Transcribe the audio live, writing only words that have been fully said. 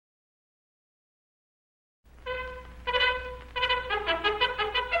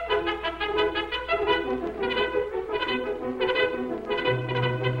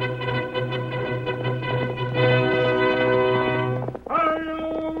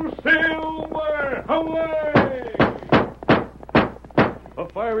Silver! Away! A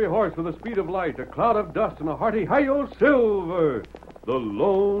fiery horse with the speed of light, a cloud of dust, and a hearty hi-yo, Silver, the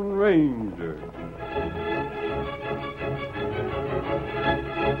Lone Ranger.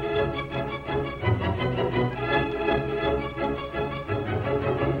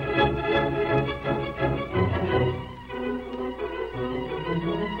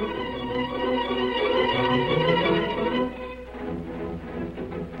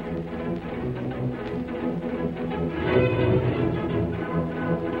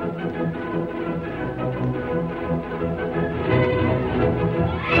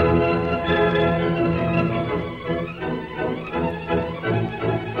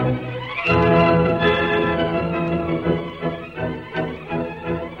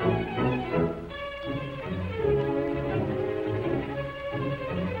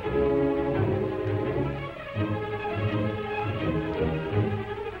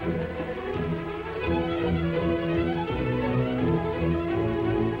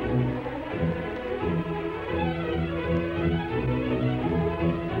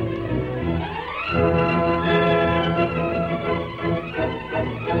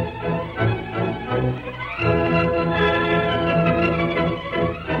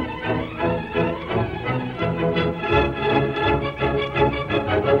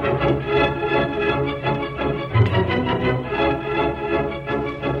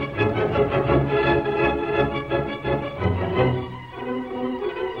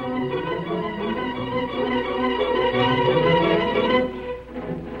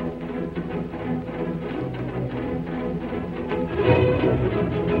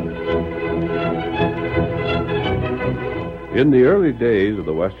 In the early days of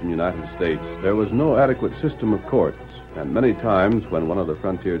the western United States, there was no adequate system of courts, and many times when one of the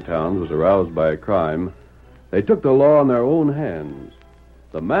frontier towns was aroused by a crime, they took the law in their own hands.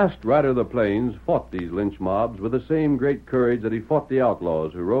 The masked rider of the plains fought these lynch mobs with the same great courage that he fought the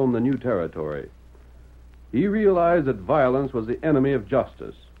outlaws who roamed the new territory. He realized that violence was the enemy of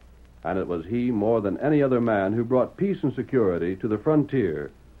justice, and it was he more than any other man who brought peace and security to the frontier,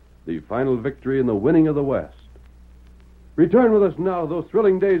 the final victory in the winning of the West. Return with us now to those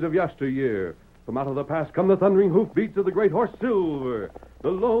thrilling days of yesteryear. From out of the past come the thundering hoofbeats of the great horse Silver.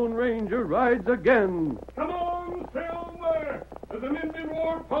 The Lone Ranger rides again. Come on, Silver! There's an Indian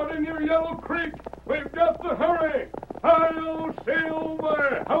war party near Yellow Creek. We've got to hurry. Hi-yo,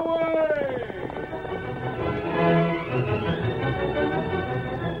 Silver! Away!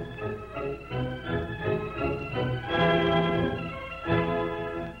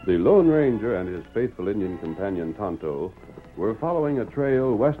 The Lone Ranger and his faithful Indian companion Tonto were following a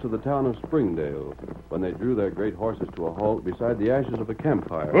trail west of the town of Springdale when they drew their great horses to a halt beside the ashes of a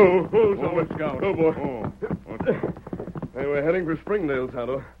campfire. Oh, Scout. Oh, boy. Hey, we're heading for Springdale,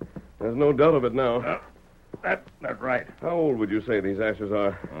 Tonto. There's no doubt of it now. That's right. How old would you say these ashes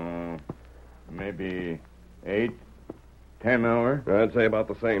are? Maybe 8, 10 hours. I'd say about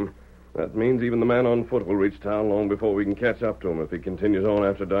the same. That means even the man on foot will reach town long before we can catch up to him if he continues on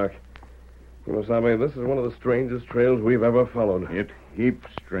after dark. Kimosabe, this is one of the strangest trails we've ever followed. It heaps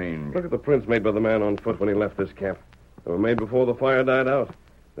strange. Look at the prints made by the man on foot when he left this camp. They were made before the fire died out.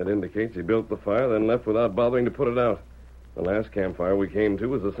 That indicates he built the fire, then left without bothering to put it out. The last campfire we came to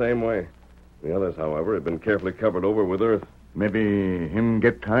was the same way. The others, however, had been carefully covered over with earth. Maybe him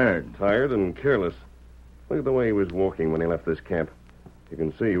get tired. Tired and careless. Look at the way he was walking when he left this camp. You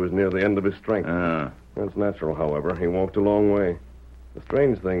can see he was near the end of his strength. That's natural, however. He walked a long way. The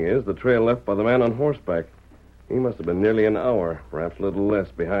strange thing is, the trail left by the man on horseback. He must have been nearly an hour, perhaps a little less,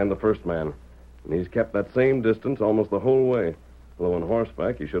 behind the first man. And he's kept that same distance almost the whole way. Although on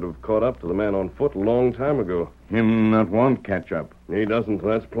horseback, he should have caught up to the man on foot a long time ago. Him not want catch up. He doesn't,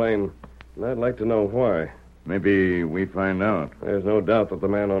 that's plain. And I'd like to know why. Maybe we find out. There's no doubt that the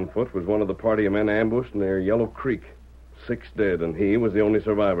man on foot was one of the party of men ambushed near Yellow Creek. 6 dead, and he was the only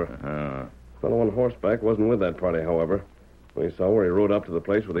survivor. The fellow on horseback wasn't with that party, however. We saw where he rode up to the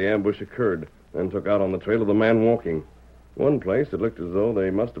place where the ambush occurred, then took out on the trail of the man walking. One place, it looked as though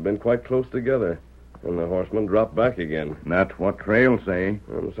they must have been quite close together, and the horseman dropped back again. That's what trail say.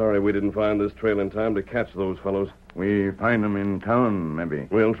 I'm sorry we didn't find this trail in time to catch those fellows. We find them in town, maybe.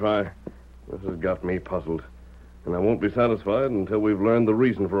 We'll try. This has got me puzzled, and I won't be satisfied until we've learned the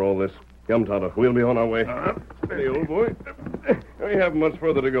reason for all this. Come, Tonto. We'll be on our way. Steady, old boy. We haven't much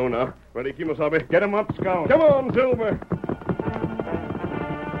further to go now. Ready, Kimosabe? Get him up, Scout. Come on, Silver.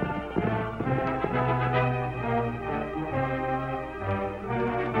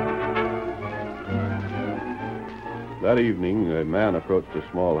 That evening, a man approached a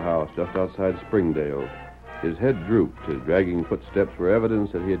small house just outside Springdale. His head drooped. His dragging footsteps were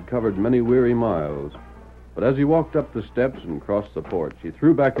evidence that he had covered many weary miles. But as he walked up the steps and crossed the porch, he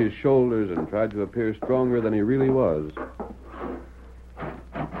threw back his shoulders and tried to appear stronger than he really was.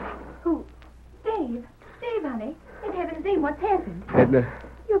 Who? Dave. Dave, honey. In heaven's name, what's happened? Edna.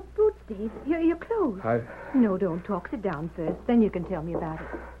 Your boots, Dave. Your clothes. I... No, don't talk. Sit down first. Then you can tell me about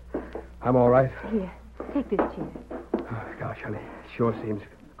it. I'm all right. Here, take this chair. Oh, gosh, honey. It sure seems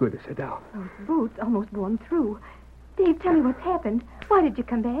good to sit down. Those boots almost worn through. Dave, tell me what's happened. Why did you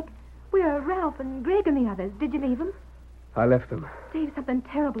come back? Where are Ralph and Greg and the others? Did you leave them? I left them. Dave, something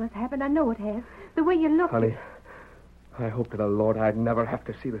terrible has happened. I know it has. The way you look... Honey, I hope to the Lord I'd never have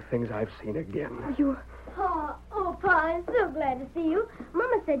to see the things I've seen again. You... Oh, Pa, I'm so glad to see you.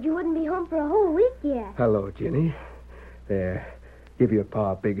 Mama said you wouldn't be home for a whole week yet. Hello, Jenny. There. Give your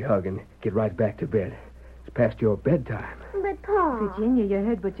Pa a big hug and get right back to bed. It's past your bedtime. But, Pa... Virginia, you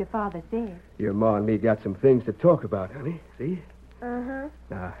heard what your father said. Your Ma and me got some things to talk about, honey. See? Uh-huh.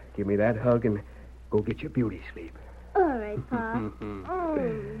 Now, give me that hug and go get your beauty sleep. All right, Pa. Oh,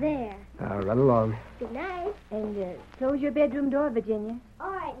 there. Now, run along. Good night. And close your bedroom door, Virginia.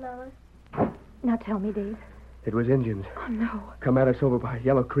 All right, Mama. Now tell me, Dave. It was Indians. Oh, no. Come at us over by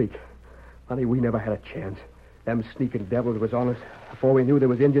Yellow Creek. Honey, we never had a chance. Them sneaking devils was on us. Before we knew there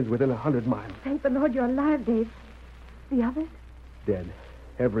was Indians within 100 miles. Thank the Lord you're alive, Dave. The others? Dead.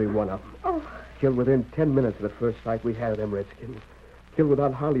 Every one of them. Oh. Killed within 10 minutes of the first sight we had of them redskins. Killed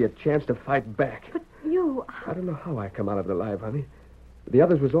without hardly a chance to fight back. But you... I don't know how I come out of it alive, honey. The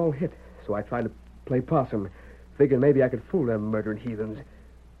others was all hit, so I tried to play possum, figuring maybe I could fool them murdering heathens.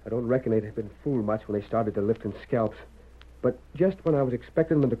 I don't reckon they'd have been fooled much when they started to lifting scalps. But just when I was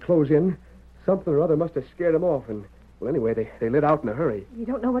expecting them to close in, something or other must have scared them off, and, well, anyway, they lit out in a hurry. You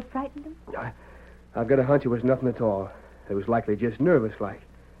don't know what frightened them? I've got a hunch it was nothing at all. It was likely just nervous-like.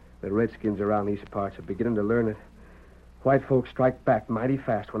 The redskins around these parts are beginning to learn it. White folks strike back mighty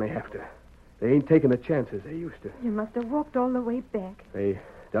fast when they have to. They ain't taking the chances they used to. You must have walked all the way back. They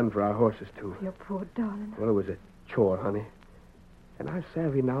done for our horses, too. Your poor darling. Well, it was a chore, honey. And I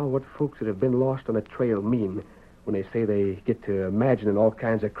savvy now what folks that have been lost on a trail mean when they say they get to imagining all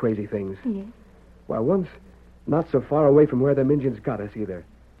kinds of crazy things. Yes. Why, once, not so far away from where them Indians got us either,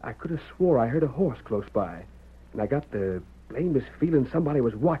 I could have swore I heard a horse close by. And I got the blamedest feeling somebody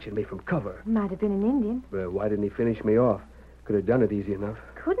was watching me from cover. Might have been an Indian. But why didn't he finish me off? Could have done it easy enough.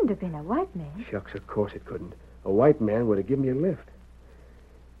 Couldn't have been a white man. Shucks, of course it couldn't. A white man would have given me a lift.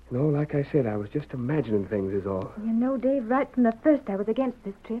 No, like I said, I was just imagining things is all. You know, Dave, right from the first I was against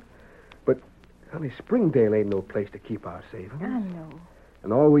this trip. But, honey, Springdale ain't no place to keep our savings. I know.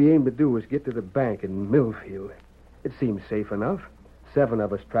 And all we aimed to do was get to the bank in Millfield. It seemed safe enough. 7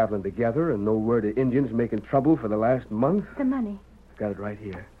 of us traveling together and no word of Indians making trouble for the last month. The money. I got it right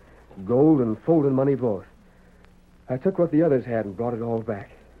here. Gold and folding money both. I took what the others had and brought it all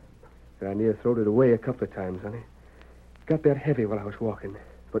back. And I near throwed it away a couple of times, honey. Got that heavy while I was walking.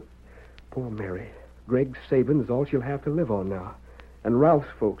 But poor Mary. Greg's savings is all she'll have to live on now. And Ralph's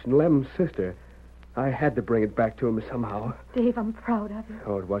folks and Lem's sister. I had to bring it back to him somehow. Dave, I'm proud of you.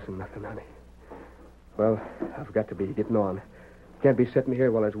 Oh, it wasn't nothing, honey. Well, I've got to be getting on. Can't be sitting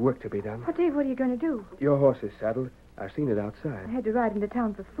here while there's work to be done. Oh, Dave, what are you going to do? Your horse is saddled. I've seen it outside. I had to ride into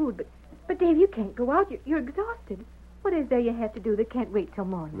town for food, but Dave, you can't go out. You're exhausted. What is there you have to do that can't wait till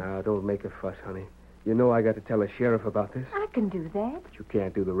morning? Now, don't make a fuss, honey. You know I got to tell the sheriff about this. I can do that. But you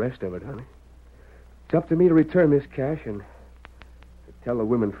can't do the rest of it, honey. It's up to me to return this cash and to tell the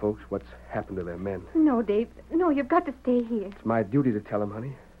women folks what's happened to their men. No, Dave. No, you've got to stay here. It's my duty to tell them,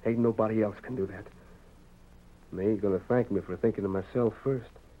 honey. Ain't nobody else can do that. And they ain't going to thank me for thinking of myself first.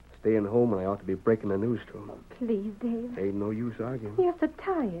 Staying home when I ought to be breaking the news to them. Please, Dave. Ain't no use arguing. You're so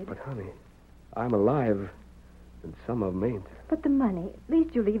tired. But, honey, I'm alive, and some of them ain't. But the money, at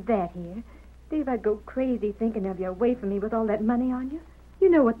least you leave that here. Dave, I'd go crazy thinking of you away from me with all that money on you. You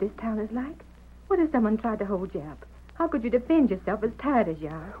know what this town is like. What if someone tried to hold you up? How could you defend yourself as tired as you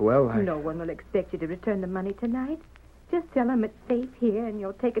are? Well, No one will expect you to return the money tonight. Just tell them it's safe here and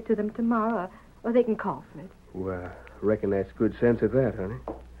you'll take it to them tomorrow, or they can call for it. Well, I reckon that's good sense of that, honey.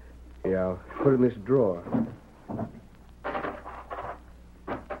 Yeah, I'll put it in this drawer.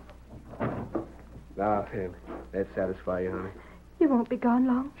 Now, then, that satisfy you, honey? You won't be gone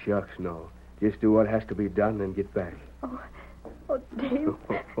long? Shucks, no. Just do what has to be done and get back. Oh, Dave.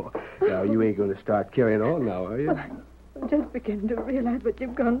 Now, you ain't going to start carrying on now, are you? Well, I'm just beginning to realize what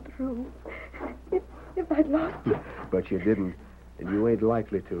you've gone through. If I'd lost you... But you didn't, and you ain't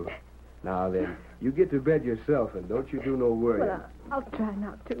likely to. Now, then, you get to bed yourself, and don't you do no worrying. Well, I'll try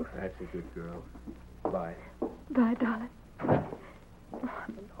not to. That's a good girl. Bye. Bye, darling. Oh,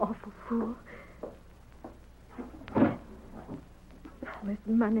 I'm an awful fool. All this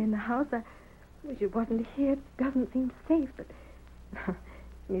money in the house. I wish it wasn't here. It doesn't seem safe, but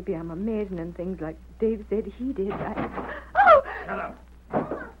maybe I'm imagining things like Dave said he did. Oh! Shut up.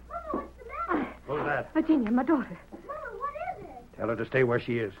 Mama, what's the matter? Who's that? Virginia, my daughter. Mama, what is it? Tell her to stay where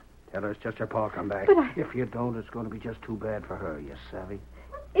she is. Tell her it's just her pa come back. But I- If you don't, it's going to be just too bad for her, you savvy?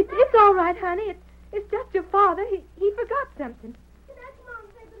 It's all right, honey. It's just your father. He forgot something. Can I come on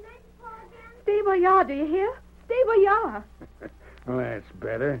and say good night to Pa again? Stay where you are, do you hear? Stay where you are. Well, that's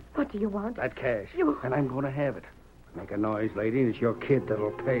better. What do you want? That cash. You- And I'm going to have it. Make a noise, lady, and it's your kid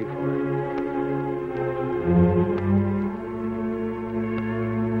that'll pay for it.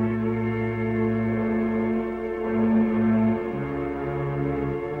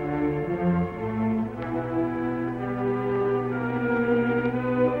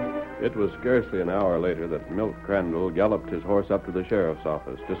 It was scarcely an hour later that Milt Crandall galloped his horse up to the sheriff's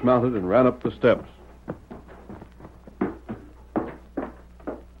office, dismounted, and ran up the steps.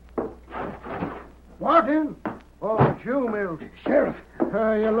 Martin? Oh, it's you, Milt. Sheriff,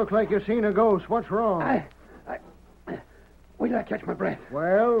 You look like you've seen a ghost. What's wrong? wait till I catch my breath.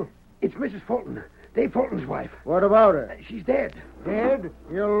 Well, It's Mrs. Fulton, Dave Fulton's wife. what about her? She's dead. Dead?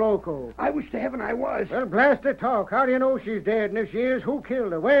 You're loco. I wish to heaven I was. Well, blast the talk. How do you know she's dead? And if she is, who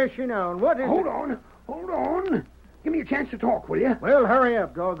killed her? Where is she now? And what is Hold it? on. Give me a chance to talk, will you? Well, hurry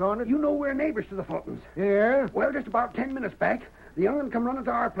up, doggone it. You know we're neighbors to the Fultons. Yeah? Well, just about 10 minutes back, the young'un come running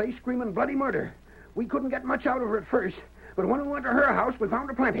to our place screaming bloody murder. We couldn't get much out of her at first, but when we went to her house, we found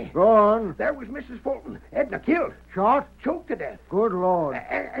her plenty. Go on. There was Mrs. Fulton, Edna, killed, Shot? choked to death. Good Lord.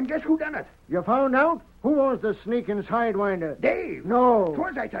 And guess who done it? You found out? Who was the sneaking sidewinder? Dave. No.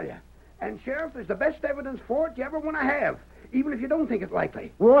 Twas, I tell you. And, Sheriff, there's the best evidence for it you ever want to have, even if you don't think it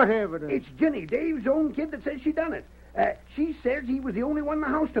likely. What evidence? It's Ginny, Dave's own kid, that says she done it. She says he was the only one in the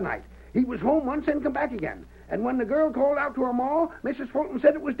house tonight. He was home once and come back again. And when the girl called out to her ma, Mrs. Fulton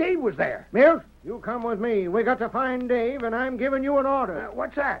said it was Dave was there. Milt, you come with me. We got to find Dave, and I'm giving you an order.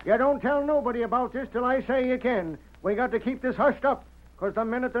 What's that? You don't tell nobody about this till I say you can. We got to keep this hushed up, because the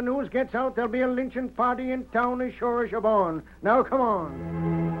minute the news gets out, there'll be a lynching party in town as sure as you're born. Now, come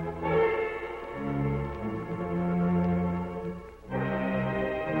on.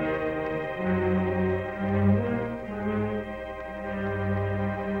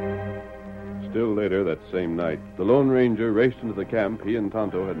 Still later that same night, the Lone Ranger raced into the camp he and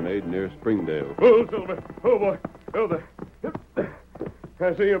Tonto had made near Springdale. Oh, Silver. Oh, boy. Oh, there.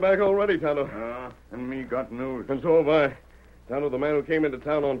 I see you're back already, Tonto. And me got news. And so have I. Tonto, the man who came into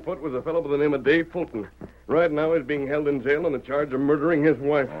town on foot was a fellow by the name of Dave Fulton. Right now he's being held in jail on the charge of murdering his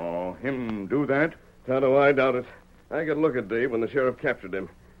wife. Oh, him do that? Tonto, I doubt it. I could look at Dave when the sheriff captured him.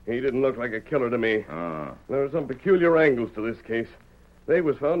 He didn't look like a killer to me. There are some peculiar angles to this case. Dave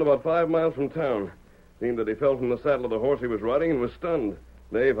was found about 5 miles from town. Seemed that he fell from the saddle of the horse he was riding and was stunned.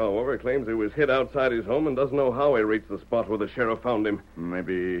 Dave, however, claims he was hit outside his home and doesn't know how he reached the spot where the sheriff found him.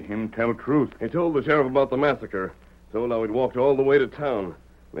 Maybe him tell truth. He told the sheriff about the massacre. Told how he'd walked all the way to town.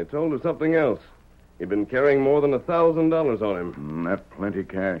 And he told her something else. He'd been carrying more than $1,000 on him. That plenty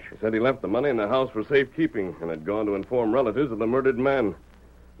cash. He said he left the money in the house for safekeeping and had gone to inform relatives of the murdered man.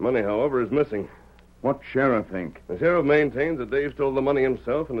 Money, however, is missing. What sheriff think? The sheriff maintains that Dave stole the money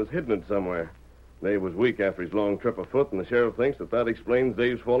himself and has hidden it somewhere. Dave was weak after his long trip afoot, and the sheriff thinks that explains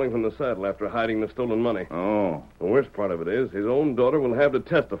Dave's falling from the saddle after hiding the stolen money. Oh. The worst part of it is his own daughter will have to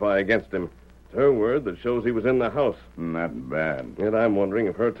testify against him. It's her word that shows he was in the house. Not bad. Yet I'm wondering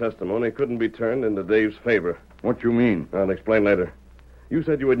if her testimony couldn't be turned into Dave's favor. What you mean? I'll explain later. You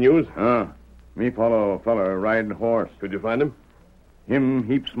said you had news? Me follow fella ride horse. Could you find him? Him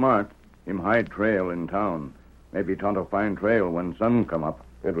heap smart. Him hide trail in town. Maybe Tonto find trail when sun come up.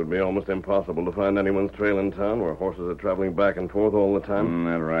 It would be almost impossible to find anyone's trail in town where horses are traveling back and forth all the time.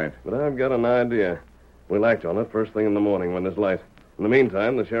 That's right. But I've got an idea. We'll act on it first thing in the morning when there's light. In the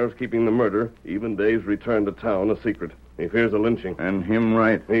meantime, the sheriff's keeping the murder, even Dave's return to town, a secret. He fears a lynching. And him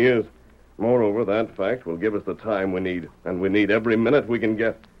right. He is. Moreover, that fact will give us the time we need, and we need every minute we can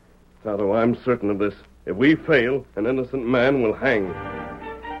get. Tonto, I'm certain of this. If we fail, an innocent man will hang.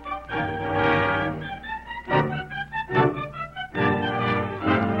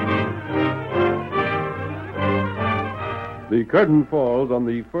 The curtain falls on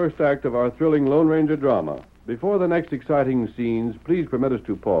the first act of our thrilling Lone Ranger drama. Before the next exciting scenes, please permit us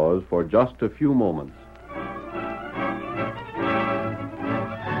to pause for just a few moments.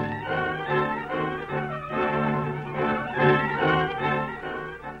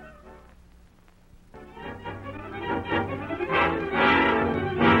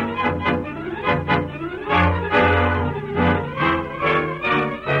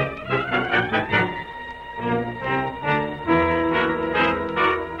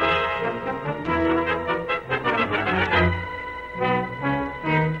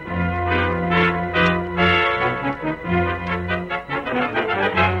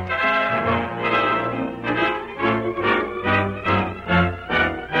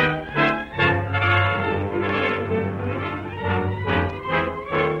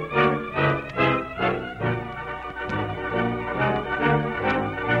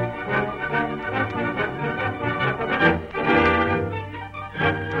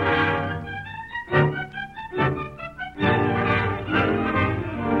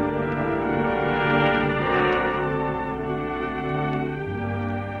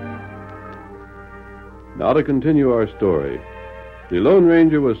 Now to continue our story. The Lone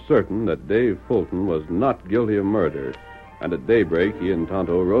Ranger was certain that Dave Fulton was not guilty of murder, and at daybreak he and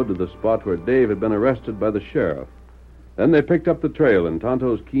Tonto rode to the spot where Dave had been arrested by the sheriff. Then they picked up the trail, and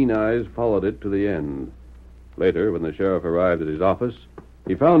Tonto's keen eyes followed it to the end. Later, when the sheriff arrived at his office,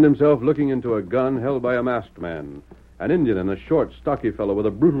 he found himself looking into a gun held by a masked man. An Indian and a short, stocky fellow with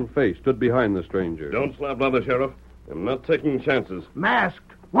a brutal face stood behind the stranger. Don't slap leather, Sheriff. I'm not taking chances.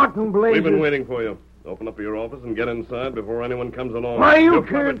 Masked? What in blazes? We've been waiting for you. Open up your office and get inside before anyone comes along. Why, you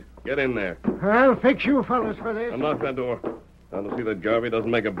can't. Get in there. I'll fix you fellas for this. Unlock that door. I'll see that Garvey doesn't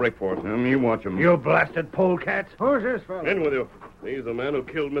make a break for it. You watch him. You blasted polecats. Who's this fella? In with you. He's the man who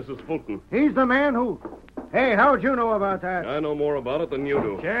killed Mrs. Fulton. He's the man who... Hey, how'd you know about that? I know more about it than you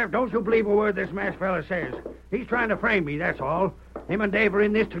do. Sheriff, don't you believe a word this masked fella says. He's trying to frame me, that's all. Him and Dave are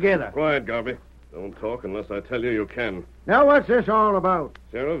in this together. Quiet, Garvey. Don't talk unless I tell you can. Now, what's this all about?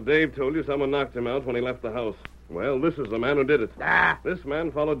 Sheriff, Dave told you someone knocked him out when he left the house. Well, this is the man who did it. This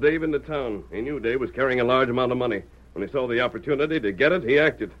man followed Dave into town. He knew Dave was carrying a large amount of money. When he saw the opportunity to get it, he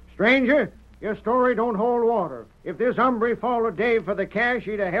acted. Stranger, your story don't hold water. If this hombre followed Dave for the cash,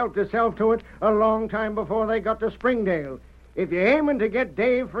 he'd have helped himself to it a long time before they got to Springdale. If you're aiming to get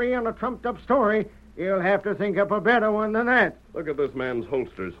Dave free on a trumped-up story, you'll have to think up a better one than that. Look at this man's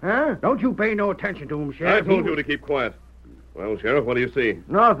holsters. Huh? Don't you pay no attention to him, Sheriff. I told you to keep quiet. Well, Sheriff, what do you see?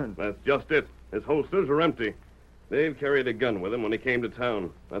 Nothing. That's just it. His holsters are empty. Dave carried a gun with him when he came to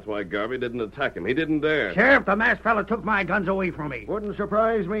town. That's why Garvey didn't attack him. He didn't dare. Sheriff, the masked fella took my guns away from me. Wouldn't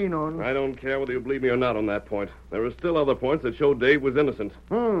surprise me none. I don't care whether you believe me or not on that point. There are still other points that show Dave was innocent.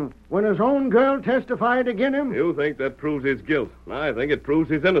 When his own girl testified against him? You think that proves his guilt. I think it proves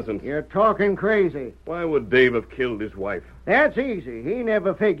his innocence. You're talking crazy. Why would Dave have killed his wife? That's easy. He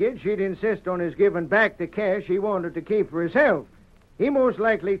never figured she'd insist on his giving back the cash he wanted to keep for himself. He most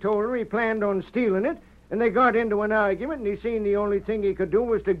likely told her he planned on stealing it, and they got into an argument, and he seen the only thing he could do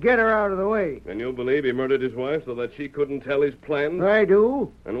was to get her out of the way. And you believe he murdered his wife so that she couldn't tell his plans? I do.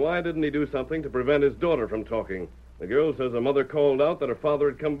 And why didn't he do something to prevent his daughter from talking? The girl says her mother called out that her father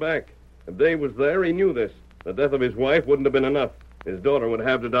had come back. If Dave was there, he knew this. The death of his wife wouldn't have been enough. His daughter would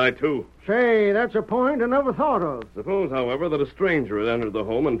have to die, too. Say, that's a point I never thought of. Suppose, however, that a stranger had entered the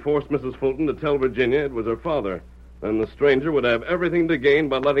home and forced Mrs. Fulton to tell Virginia it was her father. Then the stranger would have everything to gain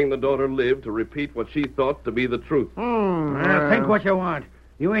by letting the daughter live to repeat what she thought to be the truth. Think what you want.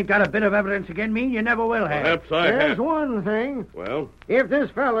 You ain't got a bit of evidence against me, you never will have. Perhaps I There's have. one thing. Well? If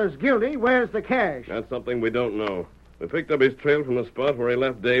this fella's guilty, where's the cash? That's something we don't know. We picked up his trail from the spot where he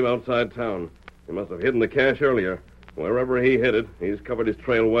left Dave outside town. He must have hidden the cash earlier. Wherever he hid it, he's covered his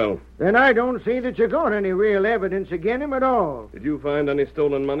trail well. Then I don't see that you got any real evidence against him at all. Did you find any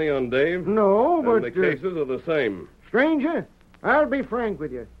stolen money on Dave? No, but... And the cases are the same. Stranger, I'll be frank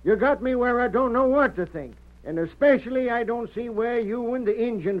with you. You got me where I don't know what to think. And especially I don't see where you and the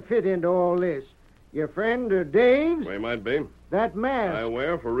Injun fit into all this. Your friend Dave's? We might be. That mask. I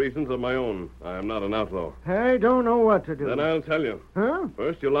wear for reasons of my own. I am not an outlaw. I don't know what to do. Then I'll tell you. Huh?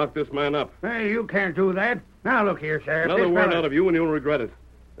 First, you lock this man up. Hey, you can't do that. Now, look here, Sheriff. Another this word fella... out of you and you'll regret it.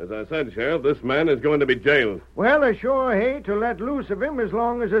 As I said, Sheriff, this man is going to be jailed. Well, I sure hate to let loose of him as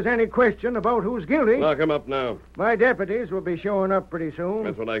long as there's any question about who's guilty. Lock him up now. My deputies will be showing up pretty soon.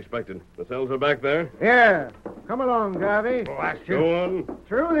 That's what I expected. The cells are back there? Yeah. Come along, Garvey. Blast you. Go on.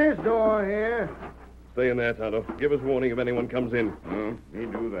 Through this door here. Stay in there, Tonto. Give us warning if anyone comes in. He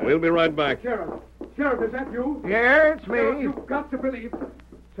do that. We'll be right back. Sheriff, is that you? Yeah, it's me. You've got to believe...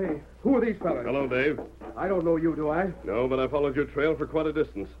 Say, who are these fellas? Hello, Dave. I don't know you, do I? No, but I followed your trail for quite a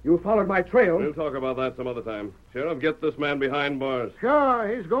distance. You followed my trail. We'll talk about that some other time. Sheriff, get this man behind bars.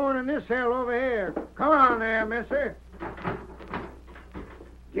 Sure, he's going in this cell over here. Come on there, mister.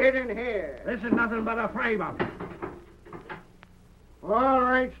 Get in here. This is nothing but a frame-up. All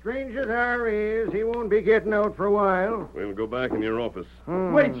right, stranger, there he is. He won't be getting out for a while. We'll go back in your office.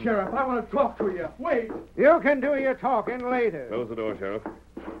 Wait, Sheriff. I want to talk to you. Wait. You can do your talking later. Close the door, Sheriff.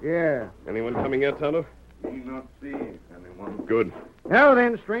 Yeah. Anyone coming yet, Tonto? He not see anyone. Good. Now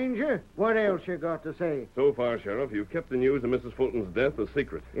then, stranger, what else you got to say? So far, Sheriff, you've kept the news of Mrs. Fulton's death a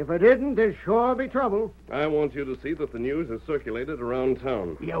secret. If I didn't, there'd sure be trouble. I want you to see that the news is circulated around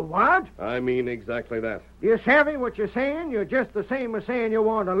town. You what? I mean exactly that. You savvy what you're saying? You're just the same as saying you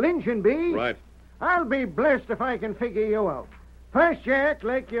want a lynching bee. Right. I'll be blessed if I can figure you out. First, you act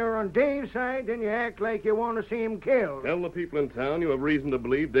like you're on Dave's side, then you act like you want to see him killed. Tell the people in town you have reason to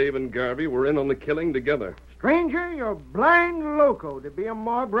believe Dave and Garvey were in on the killing together. Stranger, you're blind loco to be a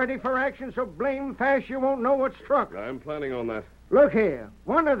mob ready for action so blame fast you won't know what struck. I'm planning on that. Look here.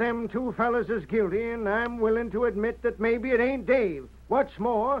 One of them two fellas is guilty, and I'm willing to admit that maybe it ain't Dave. What's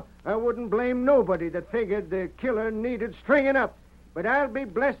more, I wouldn't blame nobody that figured the killer needed stringing up. But I'll be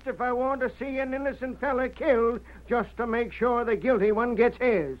blessed if I want to see an innocent fella killed just to make sure the guilty one gets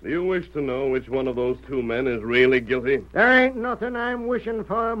his. Do you wish to know which one of those two men is really guilty? There ain't nothing I'm wishing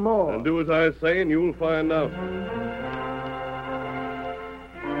for more. Then do as I say and you'll find out.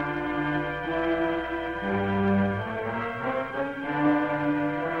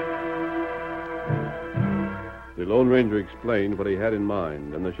 The Lone Ranger explained what he had in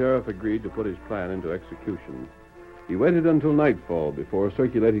mind, and the sheriff agreed to put his plan into execution. He waited until nightfall before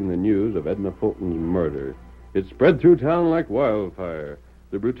circulating the news of Edna Fulton's murder. It spread through town like wildfire.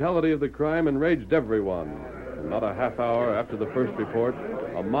 The brutality of the crime enraged everyone. And not a half hour after the first report,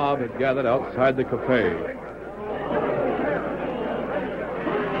 a mob had gathered outside the cafe.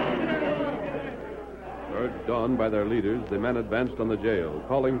 Urged on by their leaders, the men advanced on the jail,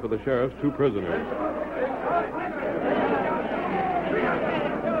 calling for the sheriff's 2 prisoners.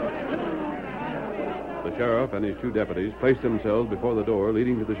 The sheriff and his 2 deputies placed themselves before the door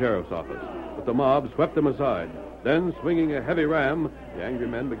leading to the sheriff's office. But the mob swept them aside. Then, swinging a heavy ram, the angry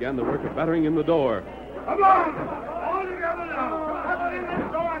men began the work of battering in the door. Come on! All together now! Come on in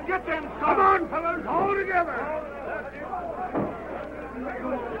the door and get them! Come on, fellas! All together!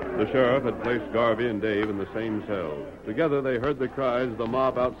 The sheriff had placed Garvey and Dave in the same cell. Together they heard the cries of the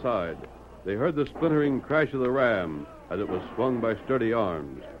mob outside. They heard the splintering crash of the ram as it was swung by sturdy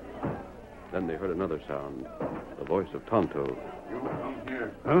arms. Then they heard another sound, the voice of Tonto. You come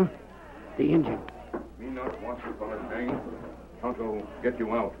here. Huh? The engine. Me not want you, fellas, hang. Tonto, get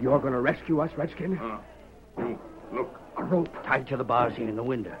you out. You're going to rescue us, Redskin? You, look. A rope tied to the bars in the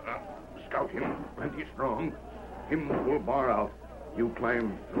window. Scout him, plenty strong. Him pull bar out. You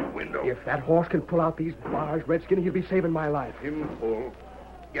climb through window. If that horse can pull out these bars, Redskin, he'll be saving my life. Him pull.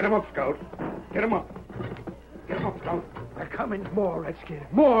 Get him up, Scout. Get him up. Get him up, Scout. They're coming. More, Redskin.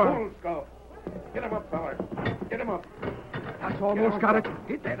 More. Pull, Scout. Get him up, fella. Get him up. That's almost got it.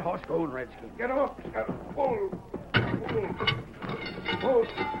 Get that horse going, Redskin. Get him up, Scout. Pull. Pull. Pull.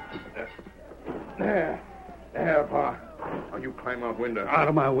 There. There, Pa. Now you climb out window. Out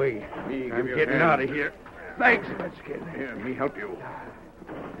of my way. Me give I'm you a getting hand. out of here. Thanks, Redskin. Here, me help you.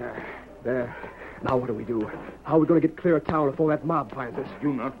 There. Now what do we do? How are we going to get clear of town before that mob finds us?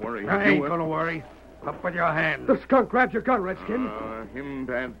 You not worry. I ain't going to worry. Up with your hands. The skunk grabbed your gun, Redskin. Him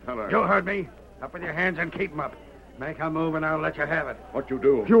bad fella. You heard me. Up with your hands and keep 'em up. Make a move and I'll let you have it. What you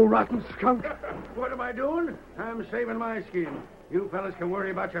do? You rotten skunk. What am I doing? I'm saving my skin. You fellas can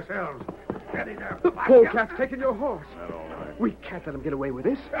worry about yourselves. Steady there. The polecat's taking your horse. That all right. We can't let him get away with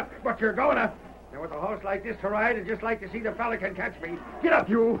this. But you're going to. Now, with a horse like this to ride, I'd just like to see the fella can catch me. Get up,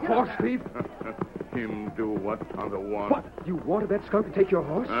 You horse thief. Him do what Tonto want. What? You wanted that skunk to take your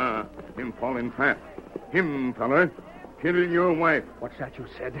horse? Him fall in trap. Him, fella, kill your wife. What's that you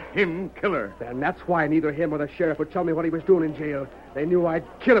said? Him kill her. Then that's why neither him or the sheriff would tell me what he was doing in jail. They knew I'd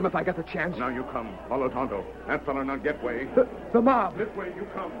kill him if I got the chance. Now you come. Follow Tonto. That fella not get way. The mob. This way you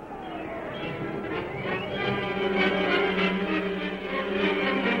come.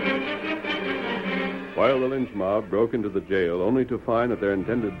 While the lynch mob broke into the jail only to find that their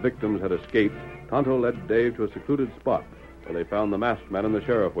intended victims had escaped, Tonto led Dave to a secluded spot where they found the masked man and the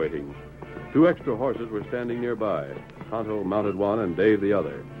sheriff waiting. 2 extra horses were standing nearby. Tonto mounted one and Dave the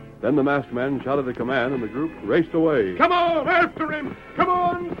other. Then the masked man shouted a command and the group raced away. Come on, after him. Come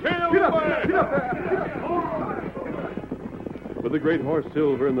on, sail away. Get up there. With the great horse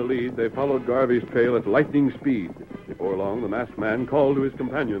Silver in the lead, they followed Garvey's trail at lightning speed. Before long, the masked man called to his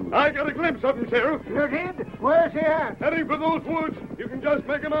companions. I got a glimpse of him, Sheriff. You did? Where's he at? Heading for those woods. You can just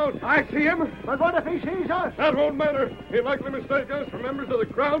make him out. I see him. But what if he sees us? That won't matter. He'll likely mistake us for members of the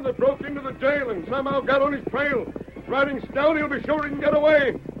crowd that broke into the jail and somehow got on his trail. Riding scout, he'll be sure he can get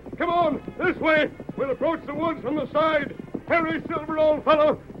away. Come on, this way. We'll approach the woods from the side. Hurry, Silver, old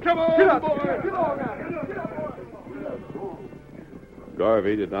fellow. Come on, Get up. boy. Get on now. Get up, boy.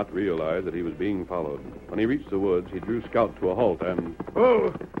 Garvey did not realize that he was being followed. When he reached the woods, he drew Scout to a halt and...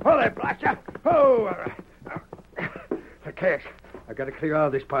 Oh, there, Blaster. Oh, the cash. I've got to clear out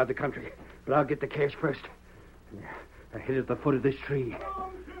of this part of the country, but I'll get the cash first. I hid at the foot of this tree.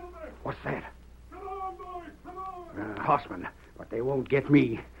 What's that? Come on, boys. Come on. Horsemen, but they won't get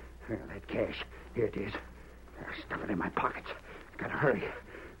me. That cash. Here it is. Stuff it in my pockets. Gotta hurry.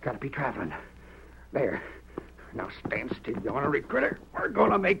 Gotta be traveling. There. Now stand still, you ornery critter. We're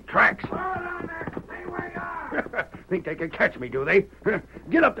gonna make tracks. Hold on there. Stay where you are. Think they can catch me, do they?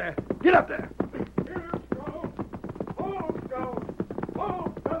 Get up there. Get up there.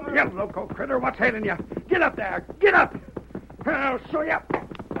 You loco critter, what's hailing you? Get up there. Get up. I'll show you.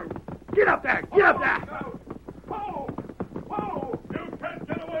 Get up there. Get up there. Whoa! Whoa! You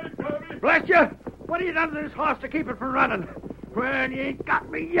Bless you! What have you done to this horse to keep it from running? Well, you ain't got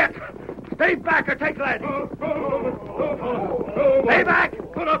me yet. Stay back or take lead. Stay back!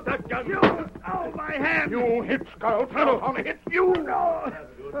 Put up that gun. Oh, my hand! You hit, Scout. I don't want to hit you. No!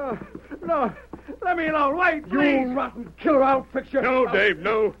 No! Let me alone. Wait, You please! rotten killer, I'll fix you. No, Dave,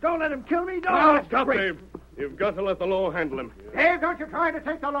 no. Don't let him kill me. Don't. Now, stop, Dave. You've got to let the law handle him. Dave, don't you try to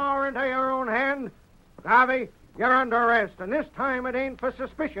take the law into your own hand. Garvey, you're under arrest, and this time it ain't for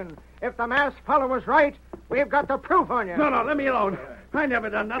suspicion. If the masked fellow was right, we've got the proof on you. No, let me alone. I never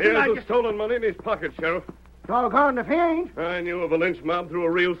done nothing. Here's the stolen money in his pocket, Sheriff. Doggone if he ain't. I knew if a lynch mob threw a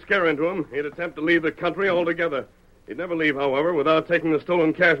real scare into him, he'd attempt to leave the country altogether. He'd never leave, however, without taking the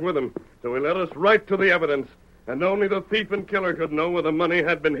stolen cash with him. So he led us right to the evidence. And only the thief and killer could know where the money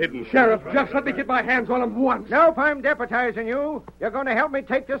had been hidden. Sheriff, just let me get my hands on him once. Nope, I'm deputizing you. You're going to help me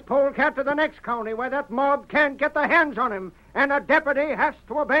take this polecat to the next county where that mob can't get their hands on him. And a deputy has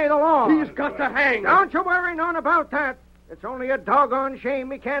to obey the law. He's got to hang. Don't you worry none about that. It's only a doggone shame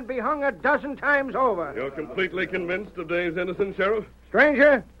he can't be hung a dozen times over. You're completely convinced of Dave's innocence, Sheriff?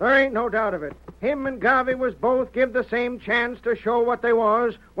 Stranger, there ain't no doubt of it. Him and Garvey was both give the same chance to show what they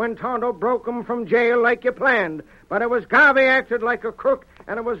was when Tonto broke 'em from jail like you planned. But it was Garvey acted like a crook,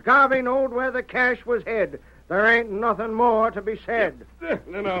 and it was Garvey knowed where the cash was hid. There ain't nothing more to be said.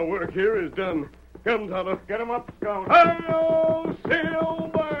 Then our work here is done. Come, Tonto. Get him up, Scout. Hi-yo,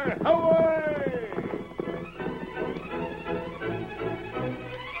 Silver! Away!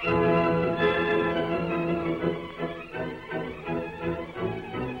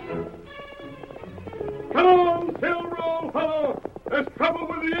 Come on, Silver, old fellow! There's trouble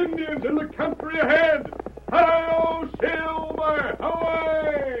with the Indians in the country ahead! Hi-yo, Silver!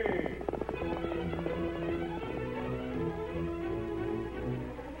 Away!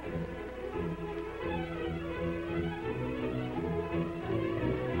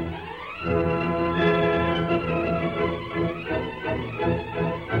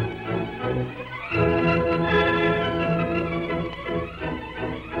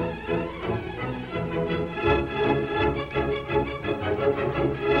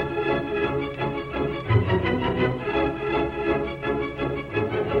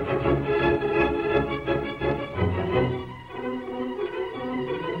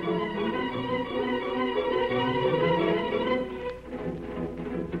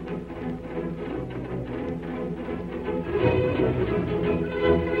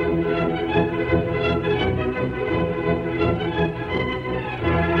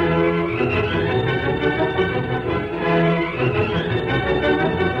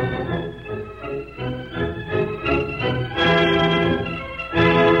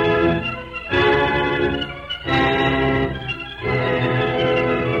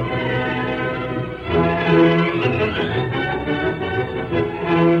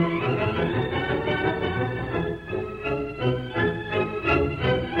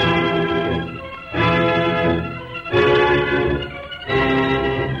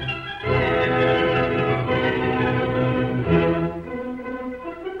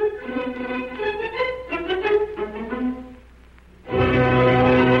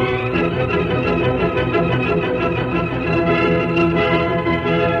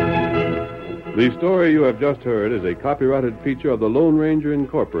 The story you have just heard is a copyrighted feature of the Lone Ranger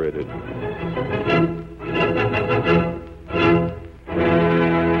Incorporated.